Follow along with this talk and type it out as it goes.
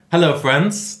Hello,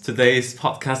 friends. Today's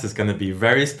podcast is going to be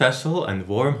very special and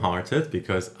warm-hearted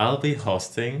because I'll be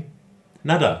hosting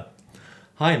Nada.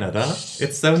 Hi, Nada.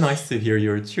 It's so nice to hear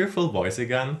your cheerful voice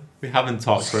again. We haven't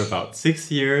talked for about 6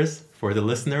 years. For the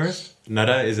listeners,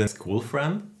 Nada is a school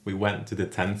friend. We went to the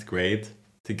 10th grade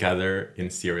together in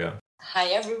Syria. Hi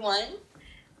everyone,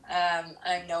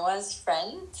 I'm Noah's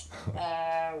friend,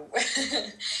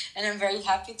 and I'm very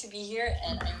happy to be here,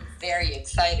 and I'm very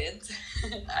excited.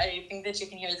 I think that you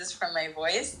can hear this from my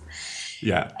voice.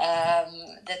 Yeah.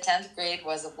 The 10th grade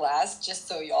was a blast, just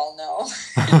so you all know.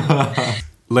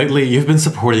 Lately, you've been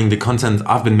supporting the content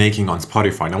I've been making on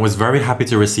Spotify, and I was very happy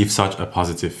to receive such a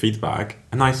positive feedback.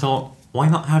 And I thought, why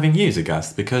not having you as a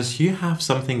guest? Because you have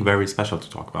something very special to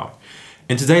talk about.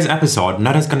 In today's episode,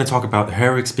 Nada's going to talk about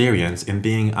her experience in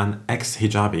being an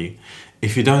ex-hijabi.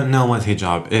 If you don't know what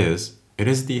hijab is, it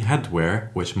is the headwear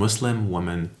which Muslim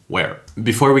women wear.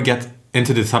 Before we get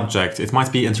into the subject, it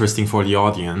might be interesting for the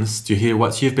audience to hear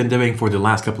what you've been doing for the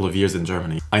last couple of years in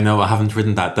Germany. I know I haven't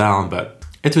written that down, but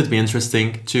it would be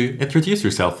interesting to introduce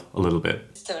yourself a little bit.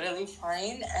 It's totally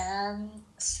fine.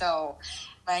 So,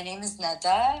 my name is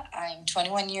Nada. I'm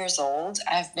 21 years old.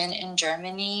 I've been in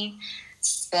Germany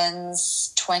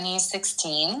since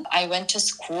 2016. I went to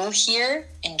school here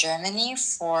in Germany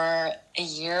for a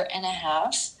year and a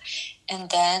half. And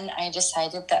then I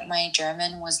decided that my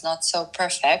German was not so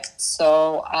perfect.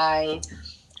 So I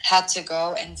had to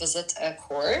go and visit a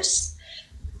course.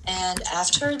 And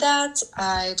after that,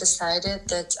 I decided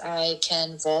that I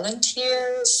can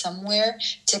volunteer somewhere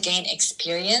to gain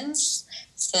experience,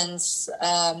 since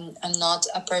I'm not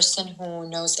a person who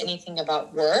knows anything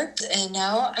about work. And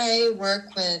now I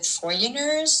work with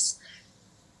foreigners,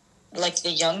 like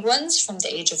the young ones from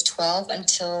the age of 12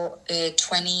 until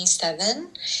 27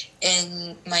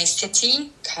 in my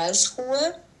city,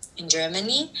 Karlsruhe, in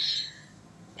Germany.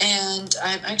 And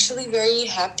I'm actually very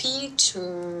happy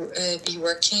to be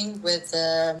working with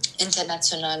the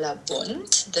Internationaler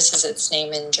Bund. This is its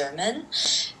name in German.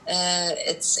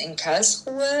 It's in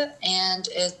Karlsruhe, and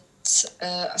it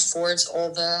affords all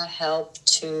the help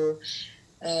to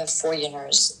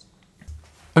foreigners.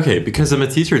 Okay, because I'm a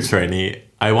teacher trainee,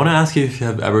 I want to ask you if you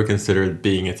have ever considered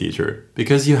being a teacher.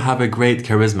 Because you have a great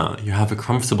charisma, you have a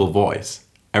comfortable voice.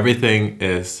 Everything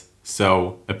is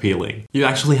so appealing. You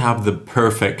actually have the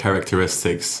perfect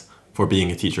characteristics for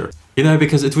being a teacher. You know,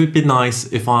 because it would be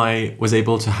nice if I was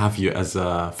able to have you as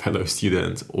a fellow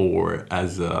student, or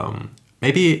as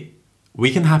maybe we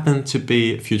can happen to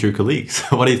be future colleagues.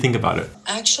 What do you think about it?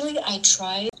 Actually,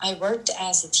 I worked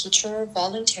as a teacher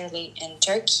voluntarily in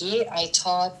Turkey. I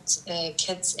taught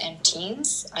kids and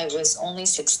teens. I was only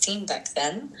 16 back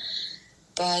then.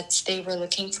 But they were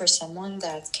looking for someone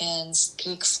that can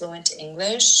speak fluent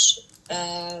English.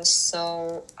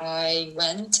 So I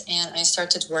went and I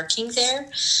started working there.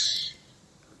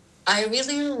 I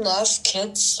really love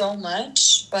kids so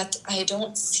much, but I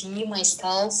don't see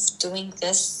myself doing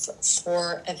this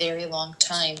for a very long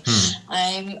time.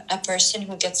 I'm a person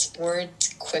who gets bored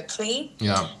quickly.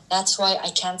 Yeah. That's why I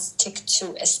can't stick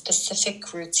to a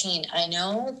specific routine. I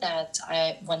know that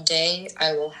one day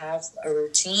I will have a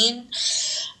routine,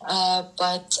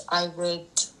 but I would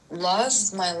love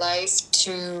my life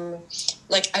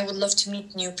I would love to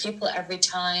meet new people every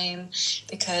time,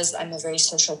 because I'm a very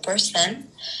social person.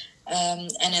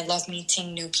 And I love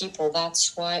meeting new people.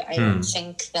 That's why I don't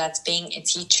think that being a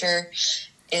teacher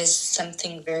is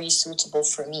something very suitable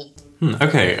for me.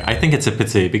 Okay, I think it's a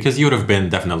pity, because you would have been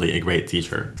definitely a great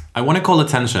teacher. I want to call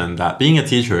attention that being a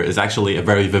teacher is actually a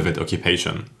very vivid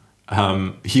occupation.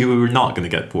 You're not going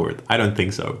to get bored. I don't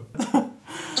think so.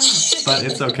 But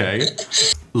it's okay.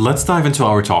 Let's dive into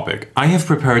our topic. I have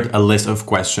prepared a list of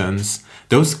questions.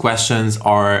 Those questions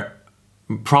are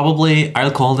probably,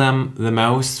 I'll call them the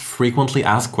most frequently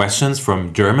asked questions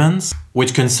from Germans,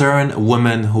 which concern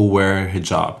women who wear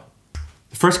hijab.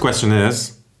 The first question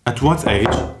is, at what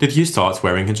age did you start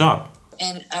wearing hijab?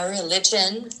 In our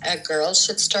religion, a girl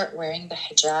should start wearing the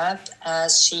hijab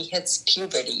as she hits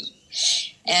puberty.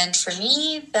 And for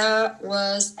me, that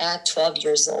was at 12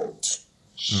 years old.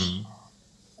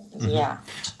 Yeah.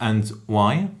 And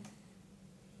why?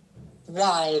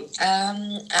 Why?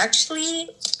 Actually,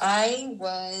 I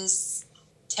was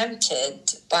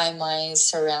tempted by my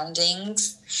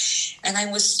surroundings, and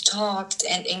I was talked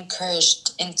and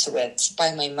encouraged into it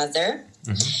by my mother.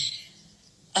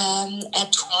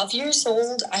 At 12 years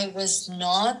old, I was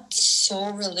not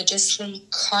so religiously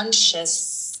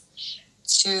conscious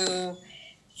to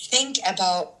think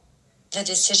about the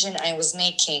decision I was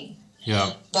making.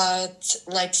 Yeah. But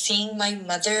like seeing my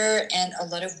mother and a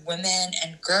lot of women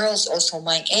and girls also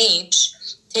my age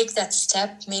take that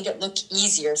step made it look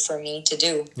easier for me to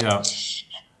do. Yeah.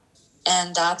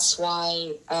 And that's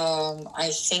why I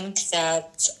think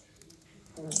that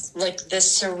like the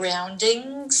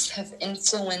surroundings have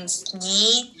influenced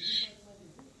me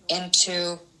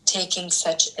into taking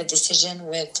such a decision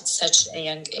with such a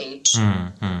young age.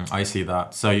 I see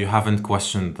that. So you haven't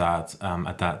questioned that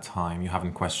at that time. You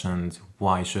haven't questioned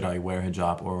why should I wear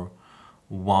hijab or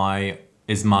why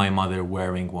is my mother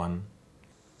wearing one?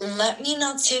 Let me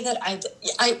not say that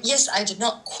yes, I did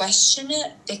not question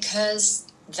it because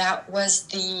that was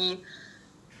the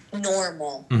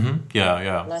normal.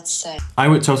 Yeah. Let's say. I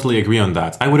would totally agree on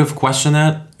that. I would have questioned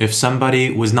it if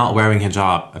somebody was not wearing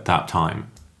hijab at that time.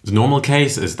 The normal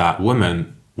case is that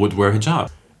women would wear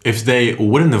hijab. If they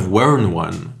wouldn't have worn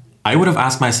one, I would have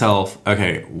asked myself,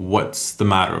 okay, what's the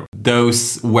matter?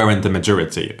 Those weren't the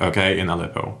majority, okay, in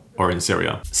Aleppo or in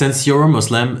Syria. Since you're a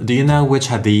Muslim, do you know which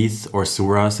hadith or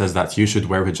surah says that you should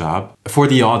wear hijab? For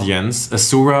the audience, a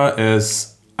surah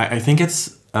is, I think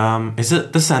it's, is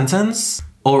it the sentence?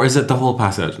 Or is it the whole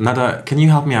passage? Nada, can you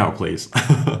help me out, please?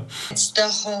 It's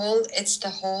the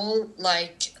whole,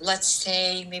 like, let's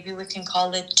say, maybe we can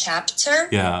call it chapter.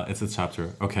 Yeah, it's a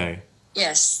chapter. Okay.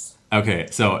 Yes. Okay,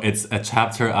 so it's a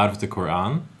chapter out of the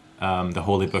Quran, the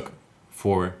holy book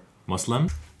for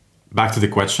Muslims. Back to the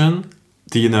question.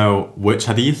 Do you know which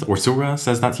hadith or surah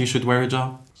says that you should wear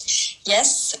hijab?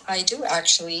 Yes, I do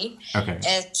actually. Okay.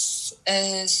 It's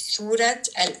Surat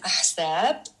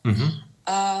Al-Ahzab.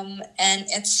 And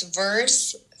it's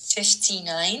verse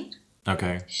 59.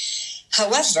 Okay.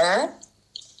 However,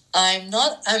 I'm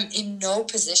in no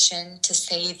position to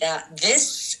say that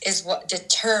this is what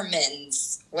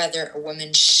determines whether a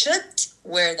woman should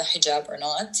wear the hijab or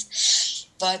not.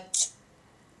 But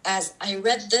as I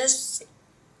read this,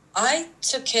 I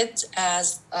took it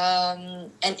as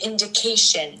an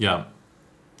indication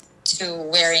to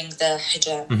wearing the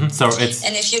hijab. So it's...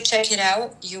 And if you check it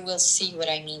out, you will see what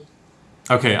I mean.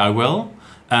 Okay, I will.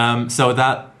 So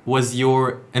that was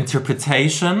your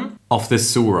interpretation of this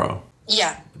surah?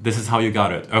 Yeah. This is how you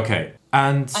got it. Okay.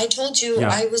 And I told you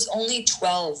I was only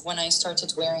 12 when I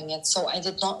started wearing it, so I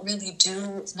did not really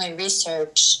do my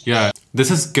research. Yeah.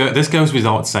 This goes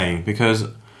without saying, because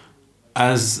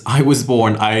as I was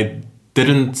born, I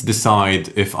didn't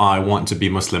decide if I want to be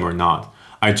Muslim or not.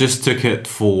 I just took it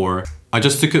for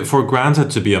granted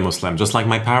to be a Muslim, just like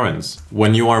my parents.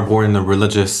 When you are born in a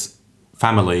religious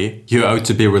family, you ought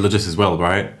to be religious as well,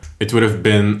 right? It would have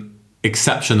been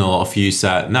exceptional if you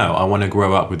said, no, I want to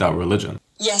grow up without religion.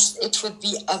 Yes, it would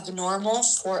be abnormal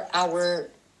for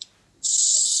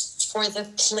the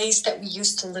place that we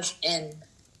used to live in,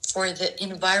 for the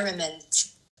environment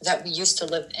that we used to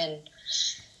live in.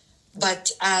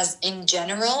 But as in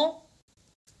general,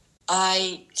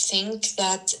 I think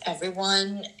that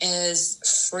everyone is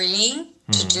free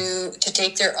to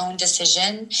take their own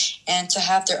decision and to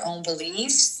have their own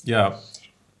beliefs. Yeah.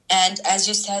 And as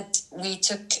you said, we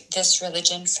took this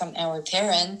religion from our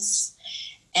parents.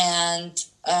 And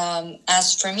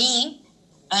as for me,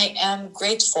 I am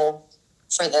grateful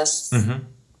for this.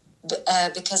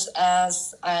 Because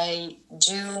as I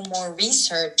do more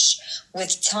research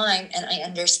with time and I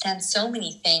understand so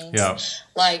many things,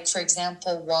 like, for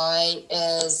example, why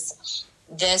is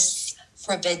this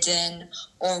forbidden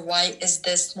or why is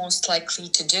this most likely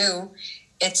to do?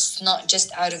 It's not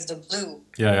just out of the blue.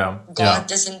 God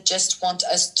doesn't just want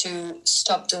us to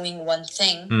stop doing one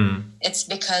thing. It's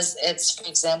because it's, for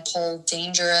example,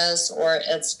 dangerous, or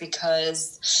it's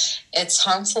because it's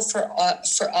harmful for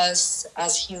us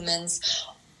as humans.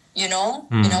 You know?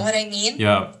 You know what I mean?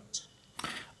 Yeah.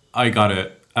 I got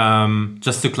it.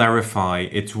 Just to clarify,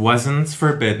 it wasn't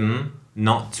forbidden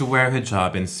not to wear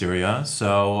hijab in Syria.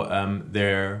 So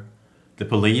the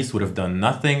police would have done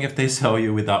nothing if they saw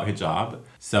you without hijab.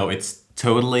 So it's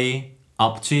totally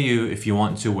up to you if you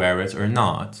want to wear it or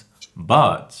not.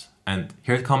 But, and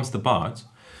here comes the but,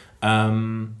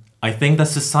 I think that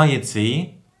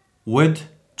society would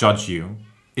judge you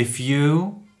if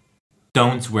you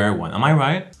don't wear one. Am I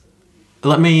right?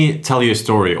 Let me tell you a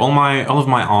story. All of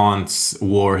my aunts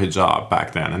wore hijab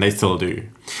back then, and they still do.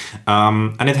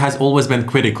 And it has always been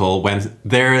critical when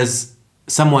there is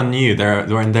someone new,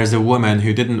 when there's a woman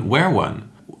who didn't wear one.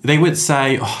 They would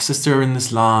say, oh, sister in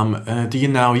Islam, do you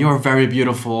know, you're very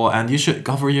beautiful and you should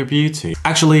cover your beauty.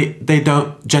 Actually, they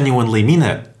don't genuinely mean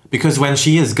it, because when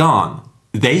she is gone,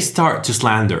 they start to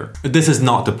slander. This is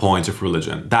not the point of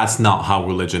religion. That's not how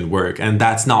religion works, and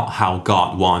that's not how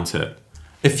God wanted.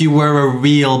 If you were a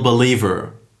real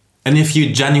believer, And if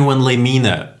you genuinely mean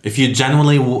it, if you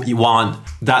genuinely want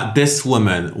that this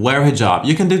woman wear hijab,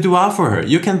 you can do dua for her.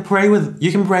 You can pray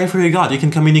for your God. You can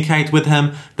communicate with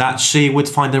him that she would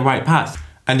find the right path.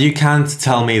 And you can't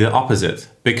tell me the opposite,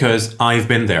 because I've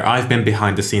been there. I've been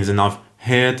behind the scenes and I've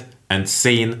heard and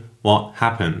seen what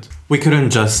happened. We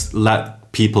couldn't just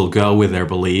let people go with their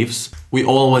beliefs. We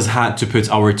always had to put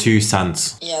our 2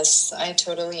 cents. Yes, I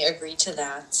totally agree to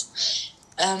that.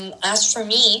 As for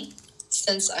me,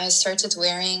 since I started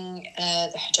wearing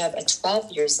the hijab at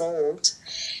 12 years old,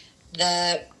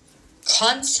 the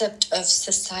concept of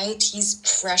society's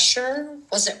pressure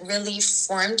wasn't really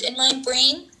formed in my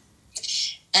brain.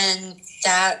 And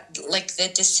that, like, the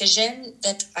decision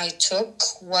that I took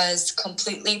was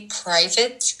completely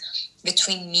private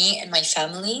between me and my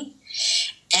family.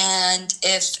 And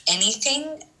if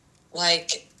anything,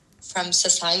 like, from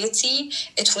society,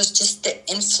 it was just the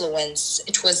influence.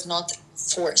 It was not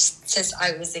forced since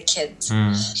I was a kid.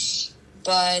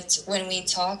 But when we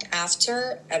talk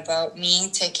after about me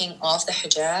taking off the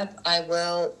hijab, I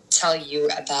will tell you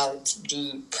about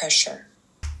the pressure.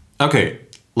 Okay,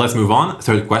 let's move on.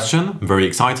 Third question. I'm very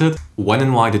excited. When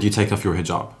and why did you take off your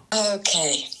hijab?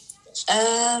 Okay.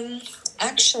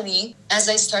 Actually, as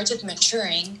I started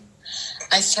maturing,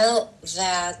 I felt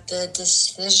that the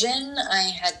decision I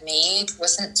had made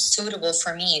wasn't suitable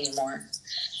for me anymore.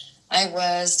 I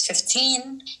was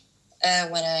 15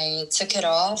 when I took it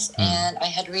off, and I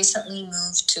had recently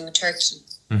moved to Turkey.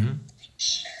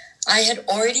 I had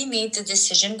already made the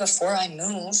decision before I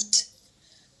moved,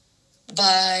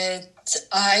 but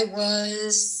I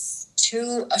was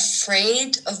too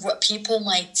afraid of what people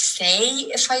might say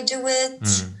if I do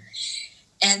it.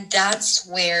 And that's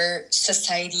where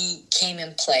society came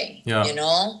in play, you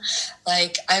know?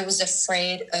 Like, I was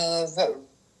afraid of what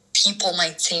people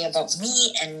might say about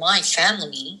me and my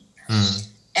family.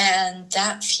 And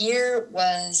that fear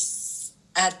was,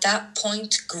 at that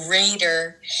point,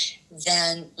 greater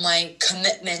than my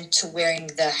commitment to wearing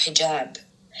the hijab.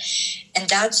 And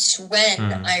that's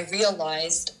when I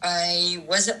realized I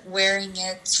wasn't wearing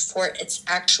it for its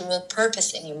actual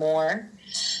purpose anymore,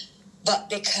 but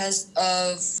because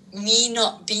of me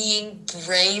not being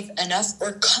brave enough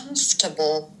or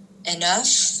comfortable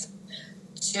enough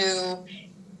to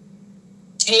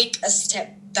take a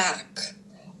step back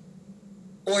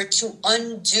or to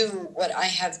undo what I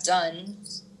have done.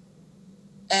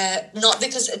 Not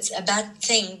because it's a bad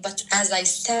thing, but as I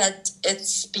said,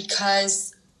 it's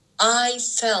because I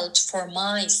felt for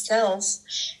myself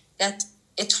that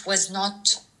it was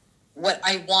not what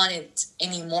I wanted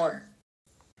anymore.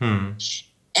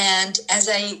 And as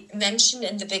I mentioned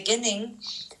in the beginning,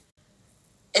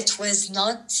 it was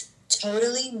not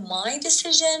totally my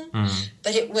decision,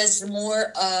 but it was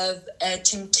more of a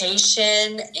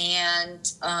temptation,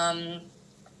 and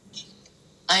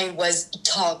I was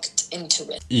talked into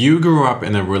it. You grew up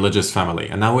in a religious family,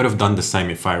 and I would have done the same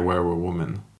if I were a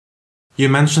woman. You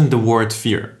mentioned the word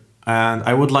fear, and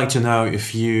I would like to know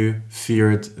if you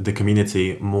feared the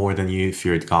community more than you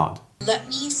feared God. Let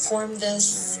me form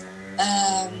this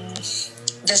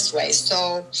this way.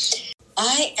 So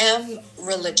I am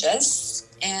religious,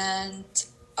 and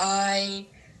I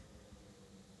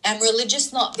am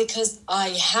religious not because I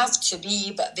have to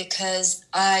be, but because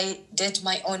I did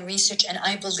my own research and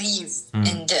I believe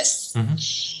in this.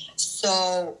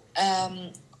 So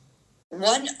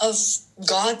one of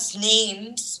God's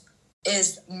names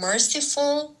is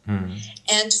merciful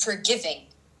and forgiving.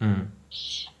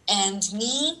 And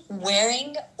me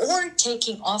wearing or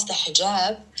taking off the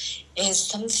hijab is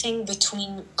something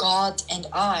between God and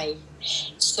I.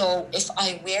 So if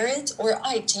I wear it or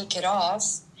I take it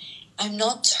off, I'm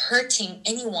not hurting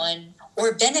anyone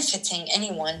or benefiting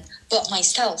anyone but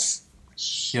myself.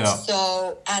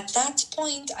 So at that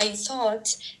point, I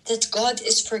thought that God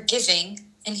is forgiving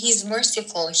and He's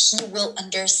merciful. He will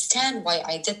understand why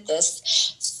I did this.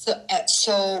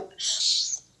 So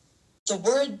the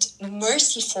word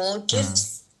merciful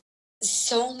gives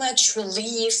so much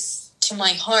relief to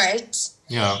my heart.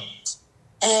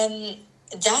 And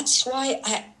that's why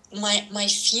my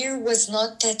fear was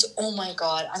not that, oh my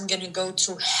God, I'm going to go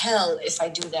to hell if I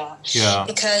do that.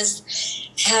 Because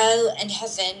hell and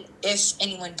heaven, if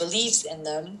anyone believes in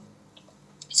them,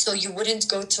 so you wouldn't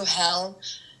go to hell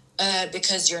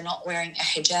because you're not wearing a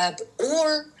hijab,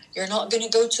 or you're not going to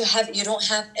go to heaven. You don't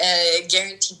have a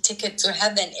guaranteed ticket to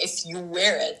heaven if you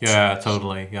wear it.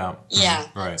 Totally.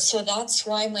 Right. So that's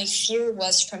why my fear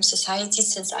was from society,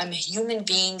 since I'm a human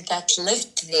being that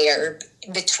lived there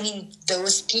between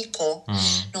those people,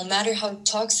 no matter how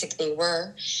toxic they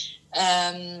were.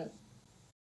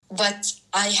 But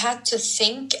I had to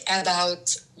think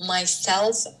about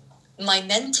myself my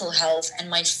mental health and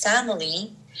my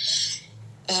family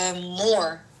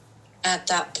more at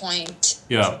that point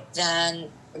than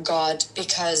God,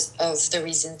 because of the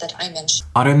reasons that I mentioned.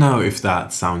 I don't know if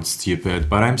that sounds stupid,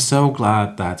 but I'm so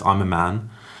glad that I'm a man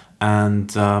and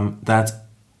that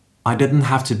I didn't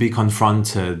have to be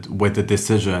confronted with the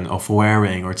decision of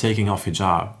wearing or taking off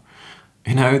hijab.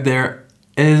 You know, there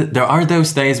are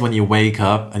those days when you wake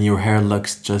up and your hair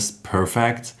looks just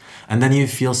perfect, and then you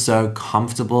feel so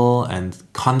comfortable and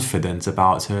confident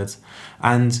about it.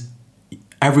 And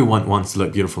everyone wants to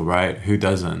look beautiful, right? Who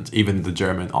doesn't? Even the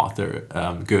German author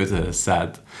Goethe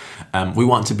said, we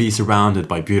want to be surrounded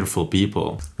by beautiful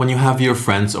people. When you have your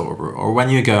friends over or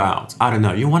when you go out, I don't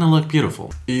know, you want to look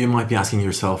beautiful. You might be asking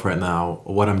yourself right now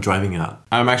what I'm driving at.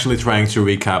 I'm actually trying to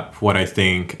recap what I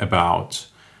think about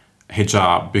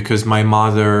hijab because my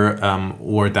mother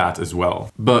wore that as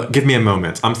well. But give me a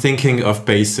moment. I'm thinking of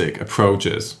basic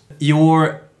approaches.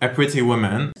 You're a pretty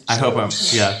woman. I hope I'm...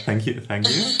 Yeah, thank you.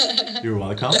 You're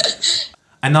welcome.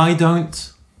 And I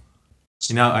don't...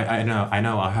 You know, I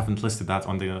know I haven't listed that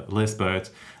on the list, but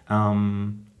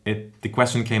the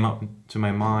question came up to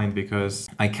my mind because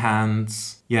I can't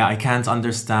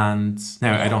understand...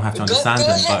 No, I don't have to understand go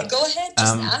them, ahead, but... Go ahead,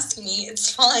 just ask me. It's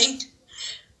fine.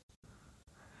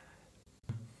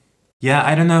 Yeah,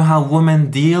 I don't know how women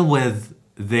deal with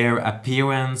their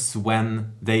appearance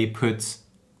when they put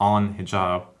on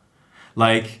hijab.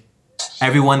 Like,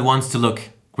 everyone wants to look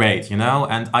great, you know?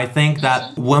 And I think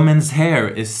that women's hair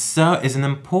is an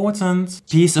important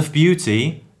piece of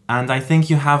beauty, and I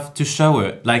think you have to show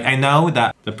it. Like, I know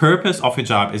that the purpose of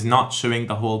hijab is not showing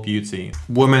the whole beauty.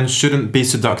 Women shouldn't be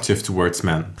seductive towards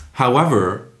men.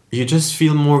 However, you just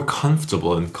feel more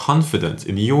comfortable and confident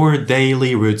in your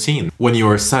daily routine when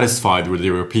you're satisfied with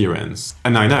your appearance.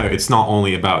 And I know it's not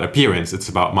only about appearance, it's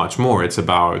about much more. It's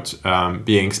about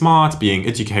being smart, being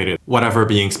educated, whatever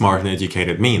being smart and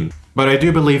educated mean. But I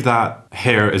do believe that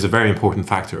hair is a very important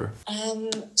factor.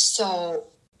 So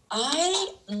I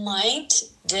might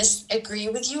disagree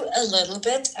with you a little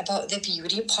bit about the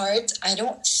beauty part. I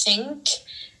don't think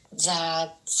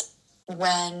that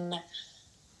when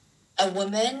a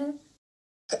woman,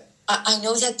 I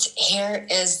know that hair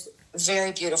is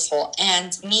very beautiful,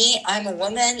 and me, I'm a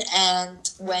woman, and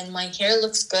when my hair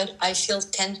looks good, I feel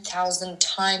 10,000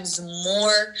 times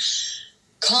more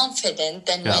confident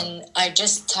than when I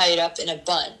just tie it up in a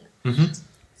bun. Mm-hmm.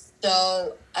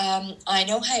 So I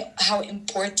know how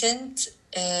important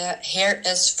hair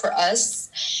is for us,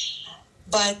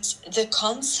 but the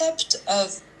concept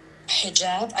of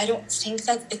hijab, I don't think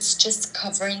that it's just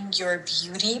covering your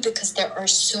beauty, because there are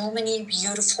so many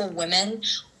beautiful women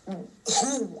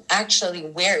who actually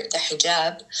wear the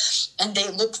hijab and they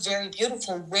look very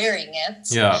beautiful wearing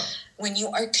it. Yeah. When you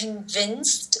are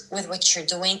convinced with what you're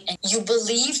doing and you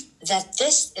believe that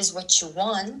this is what you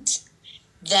want,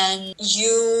 then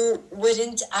you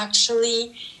wouldn't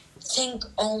actually think,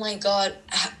 oh my God,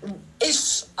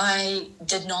 if I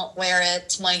did not wear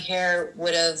it, my hair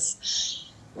would have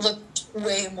looked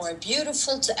way more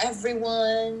beautiful to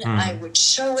everyone. I would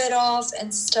show it off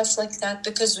and stuff like that,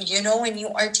 because you know, when you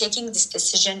are taking this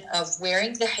decision of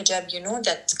wearing the hijab, you know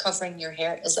that covering your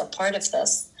hair is a part of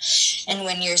this. And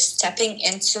when you're stepping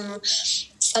into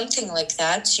something like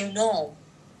that, you know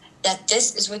that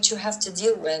this is what you have to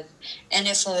deal with. And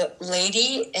if a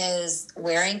lady is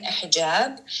wearing a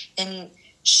hijab and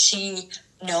she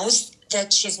knows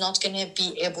that she's not going to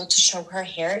be able to show her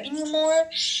hair anymore,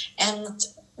 and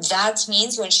that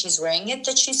means when she's wearing it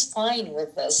that she's fine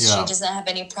with this. She doesn't have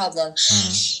any problem.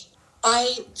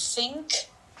 I think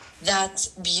that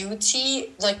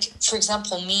beauty, like for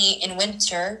example, me in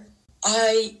winter,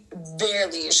 I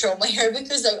barely show my hair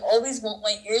because I always want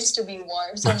my ears to be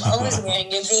warm, so I'm always wearing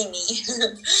a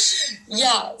beanie.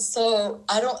 Yeah, so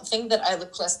I don't think that I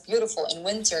look less beautiful in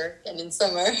winter than in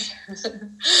summer.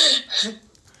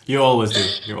 You always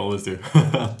do.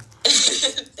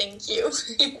 Thank you.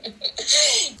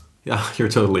 Yeah, you're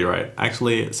totally right.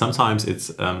 Actually, sometimes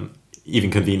it's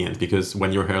even convenient, because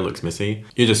when your hair looks messy,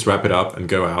 you just wrap it up and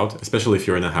go out, especially if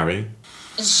you're in a hurry.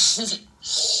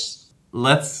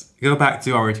 Let's go back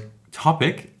to our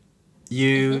topic.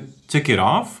 You took it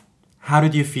off. How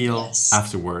did you feel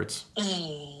afterwards?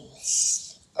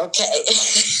 Okay.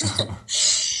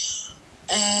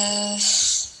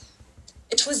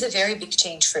 It was a very big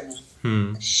change for me.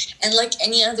 And like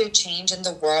any other change in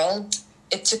the world,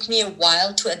 it took me a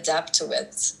while to adapt to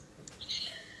it.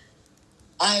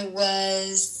 I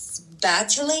was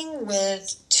battling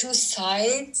with two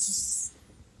sides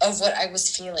of what I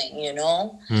was feeling, you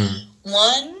know?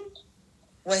 One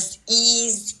was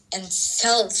ease and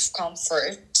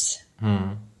self-comfort.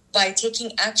 by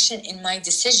taking action in my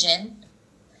decision.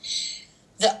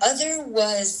 The other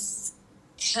was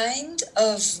kind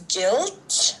of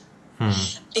guilt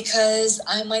because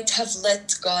I might have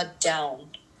let God down.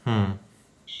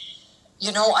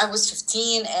 You know, I was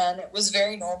 15 and it was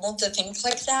very normal to think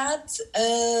like that.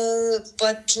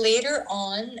 But later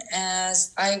on,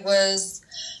 as I was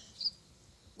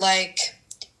like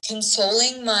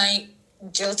consoling my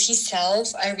guilty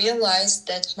self, I realized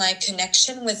that my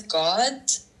connection with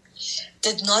God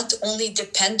did not only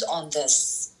depend on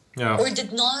this, or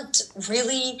did not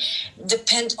really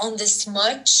depend on this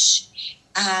much,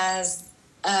 as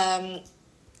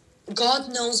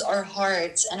God knows our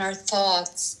hearts and our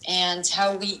thoughts and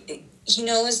how He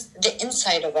knows the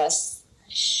inside of us.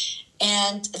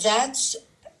 And that's,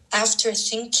 after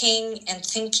thinking and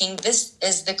thinking, this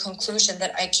is the conclusion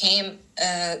that I came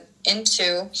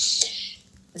into,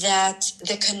 that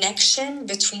the connection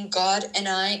between God and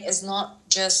I is not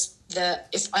just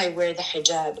if I wear the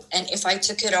hijab. And if I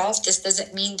took it off, this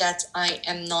doesn't mean that I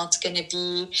am not going to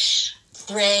be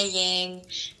praying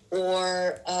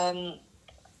or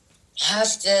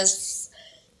have this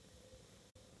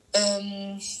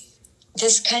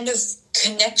this kind of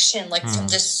connection, like from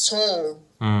the soul.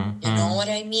 You know what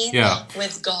I mean? Yeah.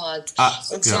 With God.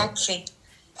 Exactly.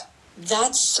 Yeah.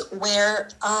 That's where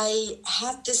I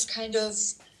had this kind of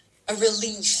a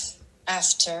relief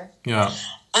after. Yeah.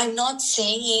 I'm not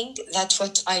saying that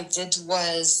what I did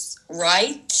was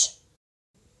right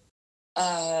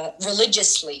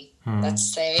religiously,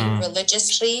 let's say.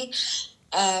 Religiously,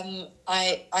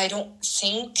 I don't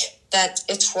think that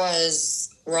it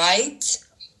was right.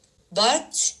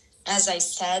 But, as I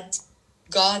said,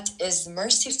 God is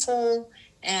merciful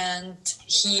and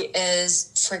He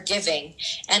is forgiving.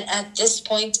 And at this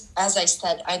point, as I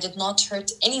said, I did not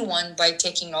hurt anyone by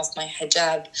taking off my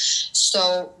hijab.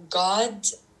 So God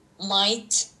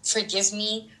might forgive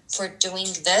me for doing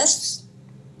this,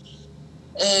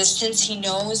 since He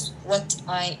knows what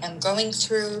I am going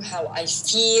through, how I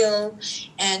feel,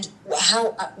 and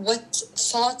what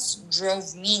thoughts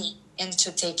drove me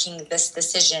into taking this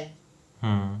decision.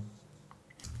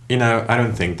 You know, I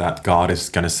don't think that God is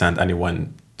going to send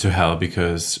anyone to hell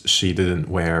because she didn't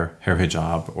wear her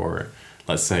hijab or,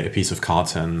 let's say, a piece of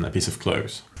cotton, a piece of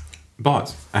clothes.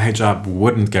 But a hijab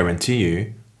wouldn't guarantee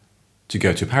you to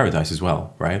go to paradise as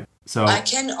well, right? So I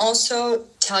can also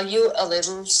tell you a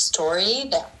little story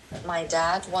that my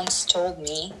dad once told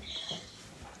me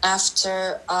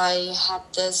after I had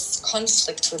this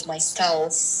conflict with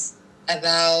myself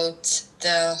about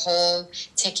the whole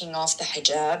taking off the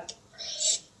hijab.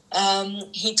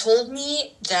 He told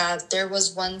me that there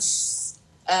was once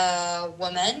a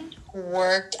woman who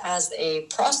worked as a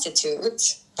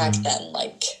prostitute back then,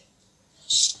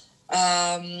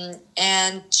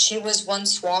 and she was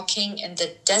once walking in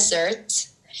the desert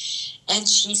and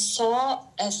she saw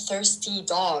a thirsty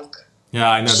dog. Yeah,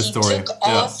 I know the story. She took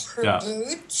off her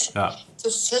boot to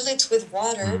fill it with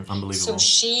water so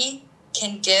she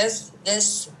can give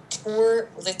this poor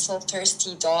little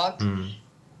thirsty dog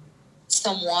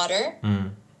some water.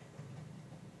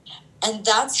 And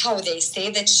that's how they say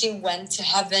that she went to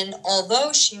heaven,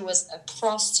 although she was a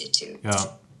prostitute. Yeah.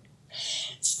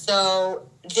 So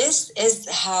this is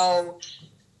how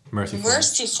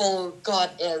merciful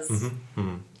God is.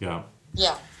 Yeah.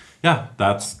 Yeah. Yeah,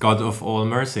 that's God of all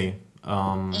mercy.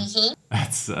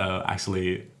 It's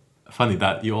actually funny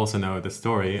that you also know the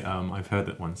story. I've heard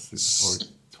it once or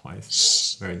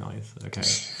twice. Very nice. Okay.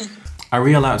 Are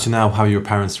we allowed to know how your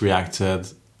parents reacted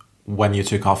when you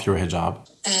took off your hijab?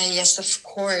 Yes, of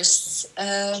course.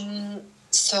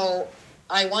 So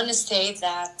I want to say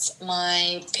that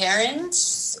my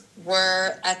parents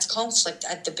were at conflict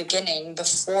at the beginning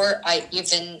before I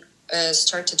even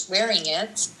started wearing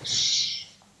it.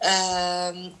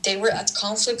 They were at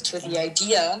conflict with the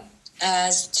idea,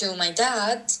 as to my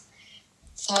dad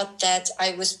thought that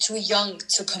I was too young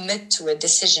to commit to a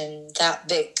decision that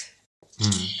big.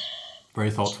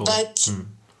 Very thoughtful. But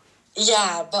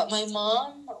yeah, but my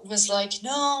mom was like,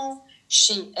 no,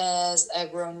 she is a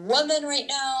grown woman right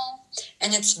now,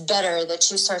 and it's better that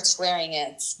she starts wearing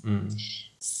it.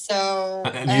 So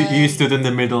and you stood in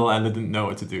the middle and didn't know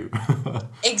what to do.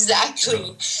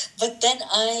 Exactly. But then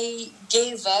I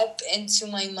gave up into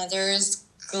my mother's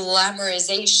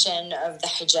glamorization of the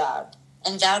hijab.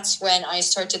 And that's when I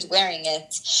started wearing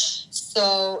it.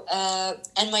 So,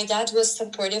 and my dad was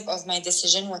supportive of my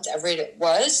decision, whatever it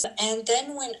was. And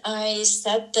then when I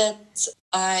said that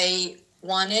I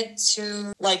wanted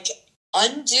to,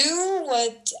 undo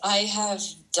what I have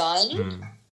done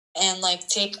and,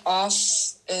 take off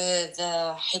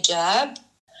the hijab,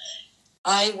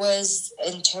 I was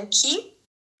in Turkey.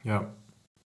 Yeah.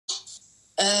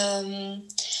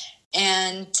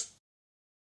 And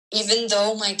even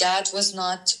though my dad was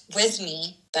not with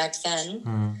me back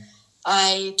then,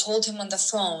 I told him on the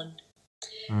phone,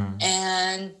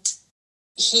 and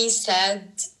he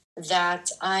said that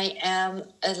I am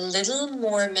a little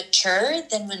more mature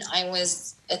than when I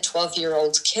was a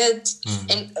 12-year-old kid.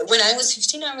 And when I was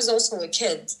 15, I was also a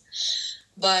kid,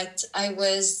 but I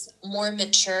was more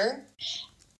mature,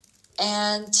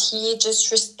 and he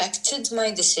just respected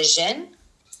my decision.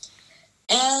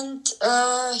 And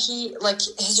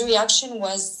his reaction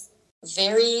was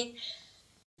very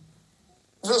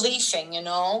relieving,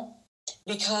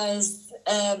 because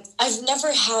I've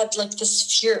never had like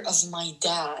this fear of my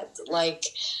dad, like,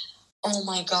 oh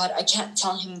my God, I can't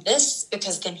tell him this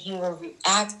because then he will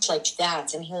react like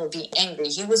that and he will be angry.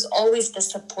 He was always the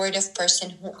supportive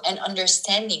person, an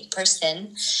understanding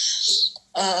person,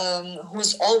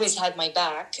 who's always had my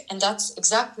back. And that's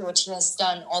exactly what he has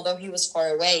done. Although he was far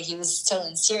away, he was still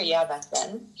in Syria back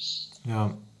then.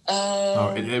 Yeah.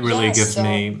 It really gives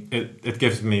me it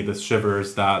gives me the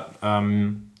shivers that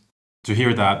to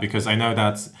hear that, because I know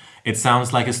that it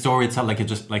sounds like a storytelling, like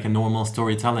just like a normal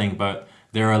storytelling, but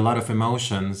there are a lot of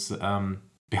emotions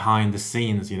behind the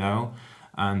scenes, And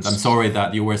I'm sorry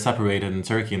that you were separated in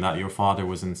Turkey and that your father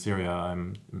was in Syria.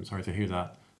 I'm sorry to hear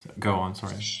that. Go on.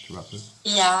 Sorry to interrupt this.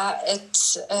 Yeah, it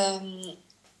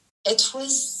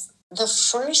was the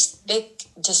first big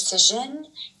decision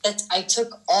that I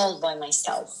took all by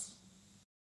myself.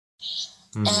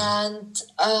 And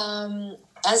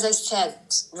as I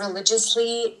said,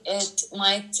 religiously, it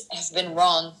might have been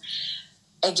wrong.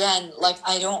 Again, like,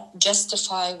 I don't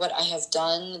justify what I have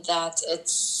done, that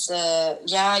it's,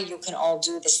 you can all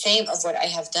do the same of what I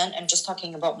have done. I'm just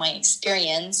talking about my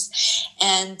experience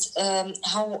and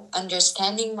how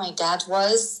understanding my dad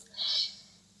was,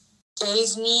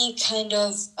 gave me kind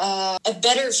of a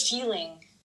better feeling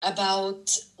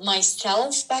about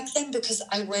myself back then, because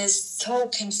I was so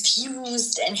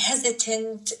confused and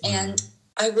hesitant and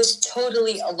I was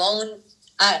totally alone.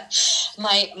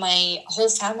 My whole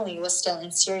family was still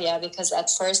in Syria, because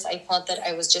at first I thought that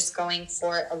I was just going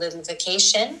for a little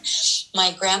vacation.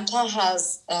 My grandpa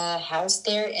has a house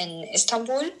there in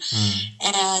Istanbul,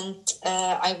 and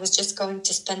I was just going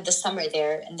to spend the summer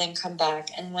there and then come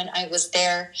back. And when I was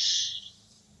there,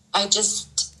 I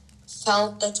just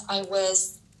felt that I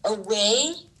was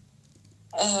away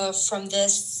from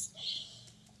this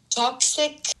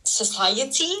toxic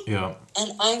society. Yeah.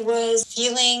 And I was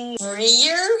feeling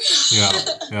freer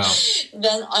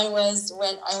than I was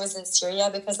when I was in Syria,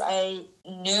 because I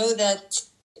knew that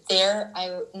there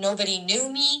nobody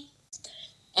knew me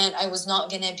and I was not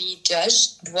going to be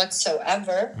judged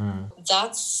whatsoever.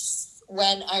 That's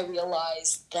when I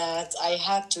realized that I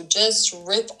had to just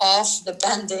rip off the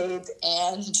Band-Aid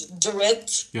and do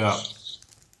it. Yeah.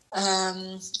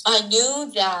 I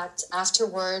knew that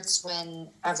afterwards, when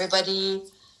everybody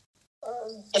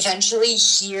eventually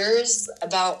hears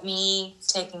about me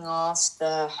taking off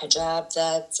the hijab,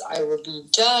 that I will be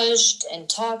judged and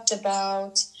talked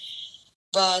about.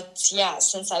 But yeah,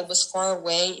 since I was far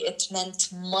away, it meant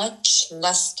much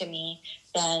less to me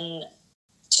than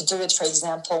to do it, for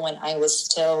example, when I was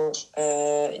still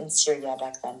in Syria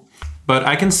back then. But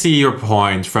I can see your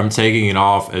point from taking it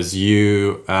off as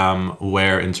you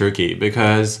were in Turkey,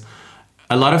 because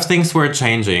a lot of things were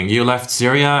changing. You left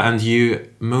Syria and you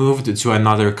moved to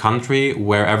another country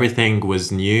where everything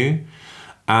was new.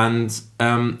 And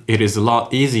it is a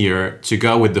lot easier to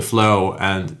go with the flow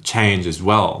and change as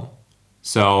well.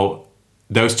 So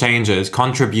those changes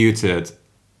contributed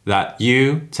that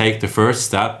you take the first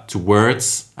step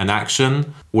towards an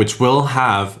action which will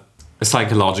have a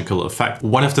psychological effect.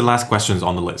 One of the last questions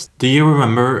on the list. Do you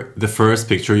remember the first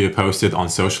picture you posted on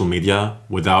social media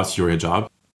without your hijab?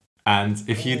 And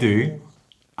if you do,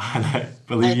 and I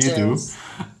believe you do,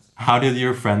 how did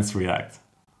your friends react?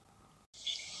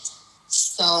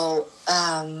 So,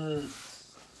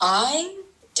 I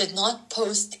did not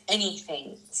post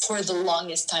anything for the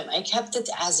longest time. I kept it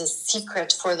as a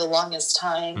secret for the longest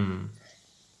time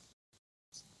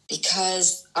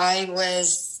because I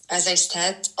was, as I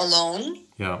said, alone.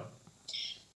 Yeah.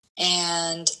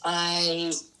 And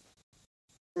I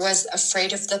was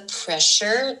afraid of the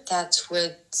pressure that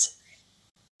would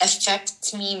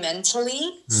affect me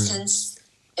mentally, since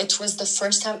it was the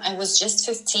first time. I was just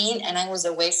 15 and I was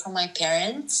away from my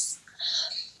parents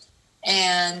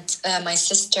and my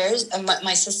sisters,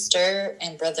 my sister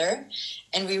and brother.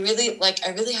 And we really,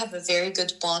 I really have a very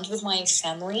good bond with my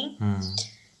family.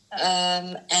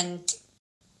 And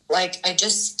I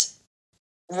just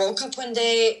woke up one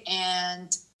day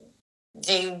and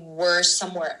they were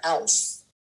somewhere else.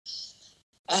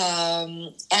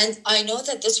 And I know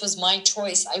that this was my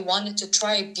choice. I wanted to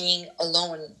try being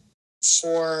alone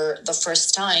for the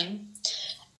first time.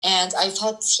 And I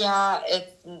thought, yeah,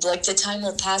 like the time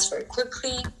will pass very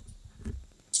quickly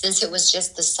since it was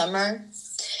just the summer.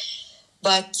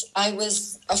 But I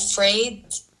was afraid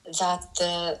that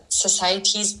the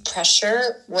society's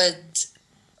pressure would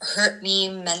hurt me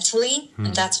mentally.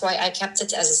 And that's why I kept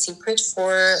it as a secret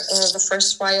for the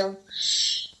first while.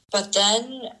 But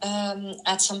then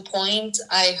at some point,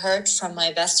 I heard from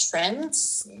my best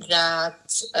friends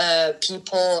that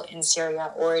people in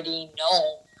Syria already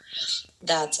know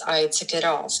that I took it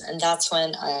off. And that's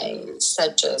when I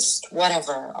said, just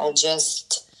whatever, I'll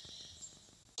just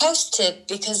post it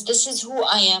because this is who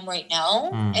I am right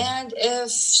now. And if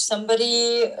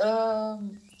somebody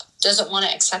doesn't want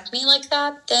to accept me like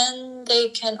that, then they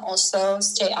can also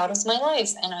stay out of my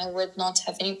life, and I would not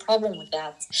have any problem with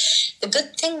that. The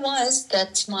good thing was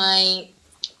that my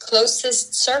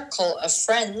closest circle of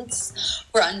friends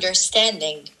were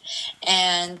understanding,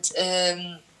 and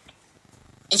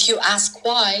if you ask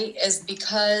why, is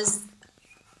because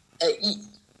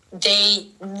they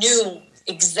knew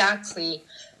exactly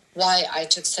why I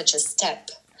took such a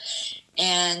step.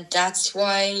 And that's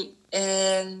why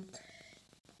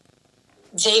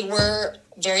they were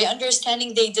very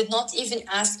understanding. They did not even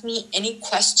ask me any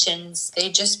questions. They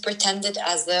just pretended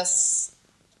as if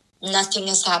nothing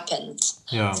has happened.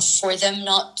 Yeah. For them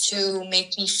not to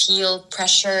make me feel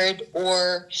pressured,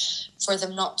 or for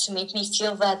them not to make me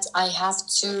feel that I have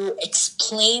to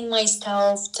explain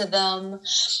myself to them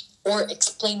or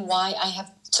explain why I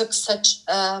have took such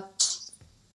a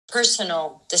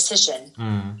personal decision.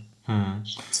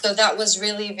 So that was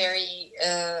really very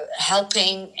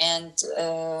helping and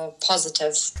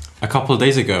positive. A couple of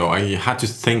days ago, I had to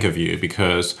think of you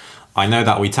because I know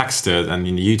that we texted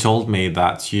and you told me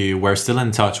that you were still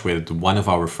in touch with one of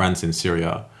our friends in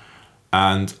Syria.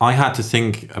 And I had to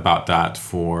think about that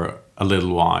for a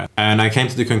little while. And I came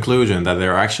to the conclusion that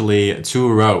there are actually two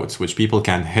roads which people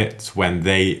can hit when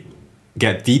they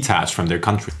get detached from their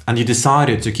country. And you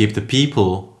decided to keep the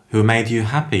people who made you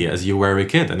happy as you were a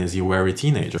kid and as you were a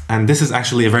teenager. And this is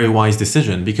actually a very wise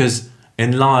decision because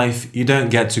in life, you don't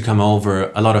get to come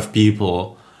over a lot of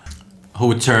people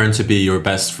who turn to be your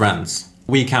best friends.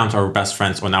 We count our best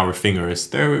friends on our fingers.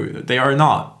 They are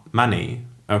not many,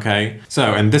 okay?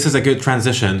 So, and this is a good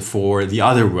transition for the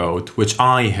other road, which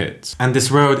I hit. And this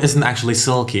road isn't actually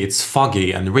silky, it's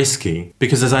foggy and risky.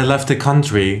 Because as I left the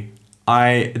country,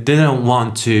 I didn't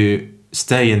want to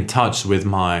stay in touch with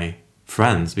my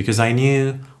friends because I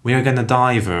knew we are gonna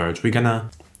diverge. We're gonna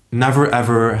never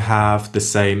ever have the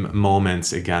same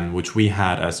moments again, which we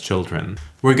had as children.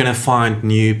 We're gonna find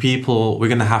new people. We're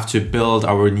gonna have to build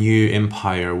our new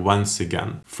empire once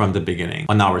again from the beginning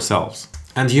on ourselves.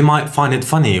 And you might find it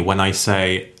funny when I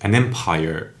say an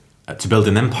empire, to build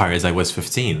an empire as I was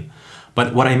 15.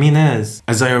 But what I mean is,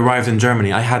 as I arrived in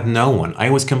Germany, I had no one. I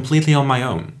was completely on my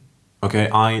own. Okay,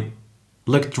 I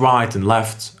looked right and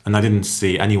left, and I didn't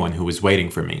see anyone who was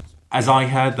waiting for me. As I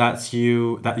heard that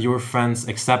your friends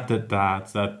accepted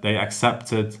that they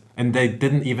accepted, and they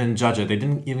didn't even judge it, they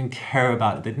didn't even care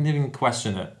about it, they didn't even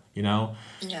question it, you know?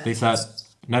 Yeah. They said,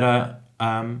 Nada,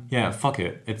 yeah, fuck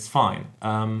it, it's fine.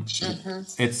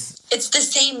 It's the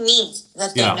same me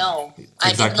that they know. Exactly.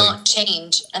 I did not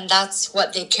change, and that's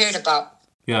what they cared about.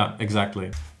 Yeah,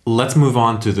 exactly. Let's move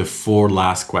on to the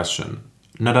last question.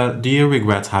 Nada, do you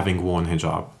regret having worn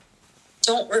hijab?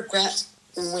 Don't regret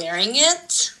wearing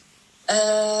it.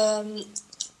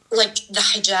 Like the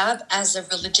hijab as a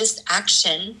religious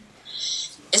action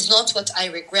is not what I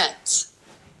regret.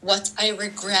 What I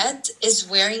regret is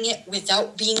wearing it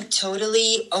without being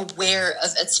totally aware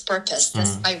of its purpose,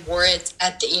 as I wore it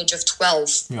at the age of 12.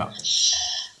 Yeah.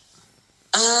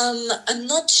 I'm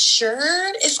not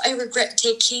sure if I regret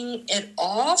taking it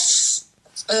off.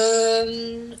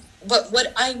 But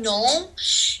what I know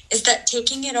is that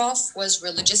taking it off was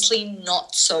religiously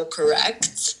not so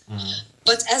correct.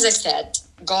 But as I said,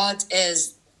 God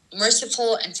is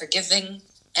merciful and forgiving,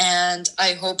 and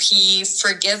I hope He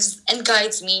forgives and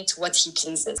guides me to what He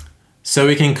pleases. So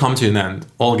we can come to an end.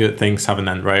 All good things have an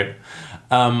end, right?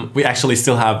 We actually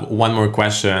still have one more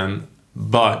question,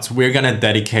 but we're gonna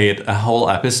dedicate a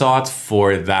whole episode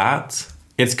for that.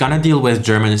 It's gonna deal with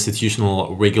German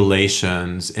institutional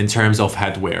regulations in terms of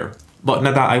headwear. But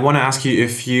Nada, I want to ask you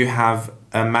if you have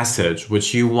a message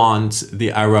which you want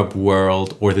the Arab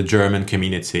world or the German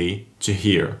community to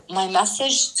hear. My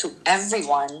message to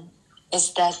everyone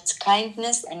is that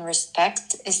kindness and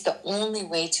respect is the only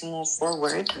way to move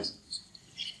forward.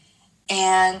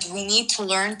 And we need to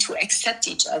learn to accept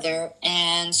each other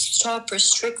and stop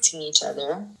restricting each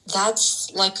other. That's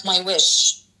like my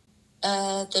wish.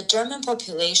 The German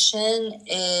population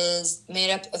is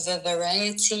made up of a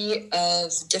variety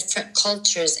of different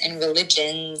cultures and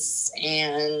religions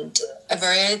and a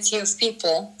variety of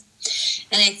people.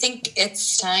 And I think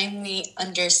it's time we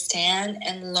understand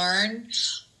and learn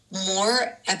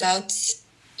more about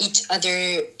each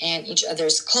other and each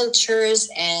other's cultures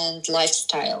and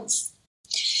lifestyles.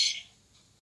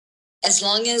 As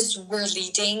long as we're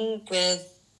leading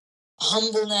with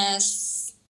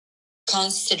humbleness,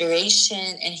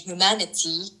 consideration, and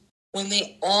humanity, we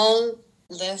may all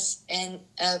live in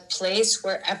a place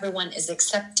where everyone is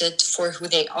accepted for who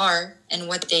they are and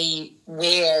what they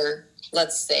wear,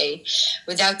 let's say,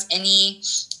 without any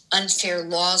unfair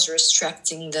laws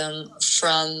restricting them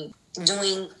from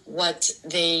doing what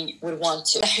they would want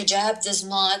to. The hijab does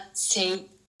not say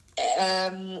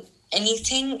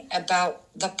anything about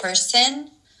the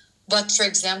person, but for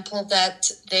example,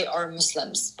 that they are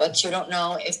Muslims, but you don't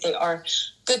know if they are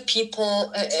good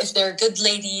people, if they're good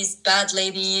ladies, bad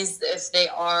ladies, if they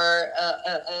are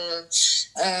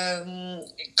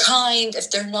kind, if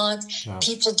they're not. Yeah.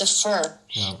 People differ.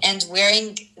 Yeah. And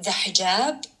wearing the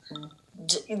hijab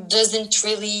doesn't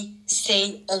really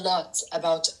say a lot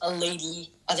about a lady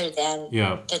other than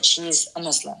that she's a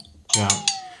Muslim. Yeah,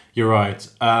 you're right.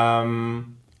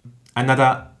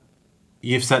 Another,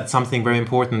 you've said something very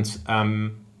important.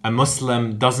 A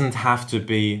Muslim doesn't have to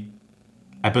be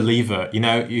a believer. You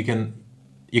know, you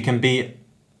can be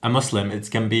a Muslim.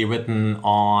 It can be written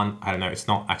on, I don't know, it's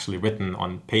not actually written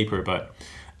on paper, but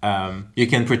you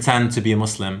can pretend to be a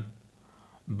Muslim,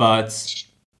 but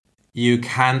you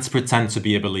can't pretend to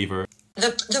be a believer.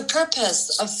 The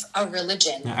purpose of a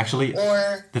religion, actually,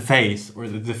 or the faith, or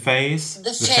the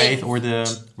faith, or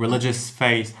the religious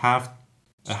faith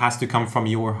has to come from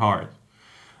your heart.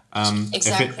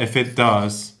 Exactly. If it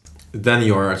does, then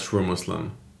you are a true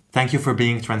Muslim. Thank you for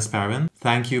being transparent.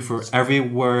 Thank you for every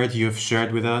word you've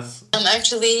shared with us. I'm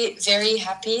actually very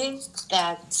happy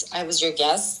that I was your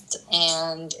guest,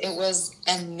 and it was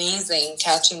amazing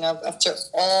catching up after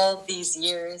all these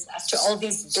years, after all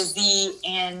these busy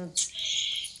and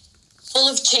full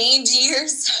of change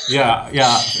years.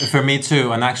 Yeah, for me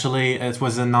too. And actually, it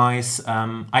was a nice,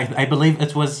 I believe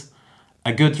it was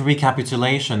a good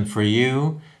recapitulation for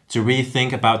you to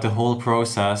rethink about the whole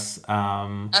process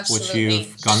which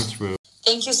you've gone through.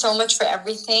 Thank you so much for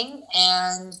everything,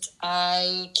 and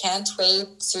I can't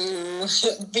wait to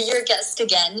be your guest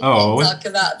again and talk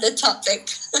about the topic.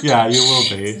 Yeah, you will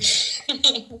be.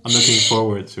 I'm looking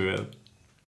forward to it.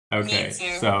 Okay,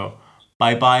 so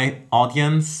bye-bye,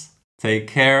 audience. Take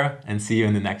care and see you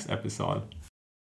in the next episode.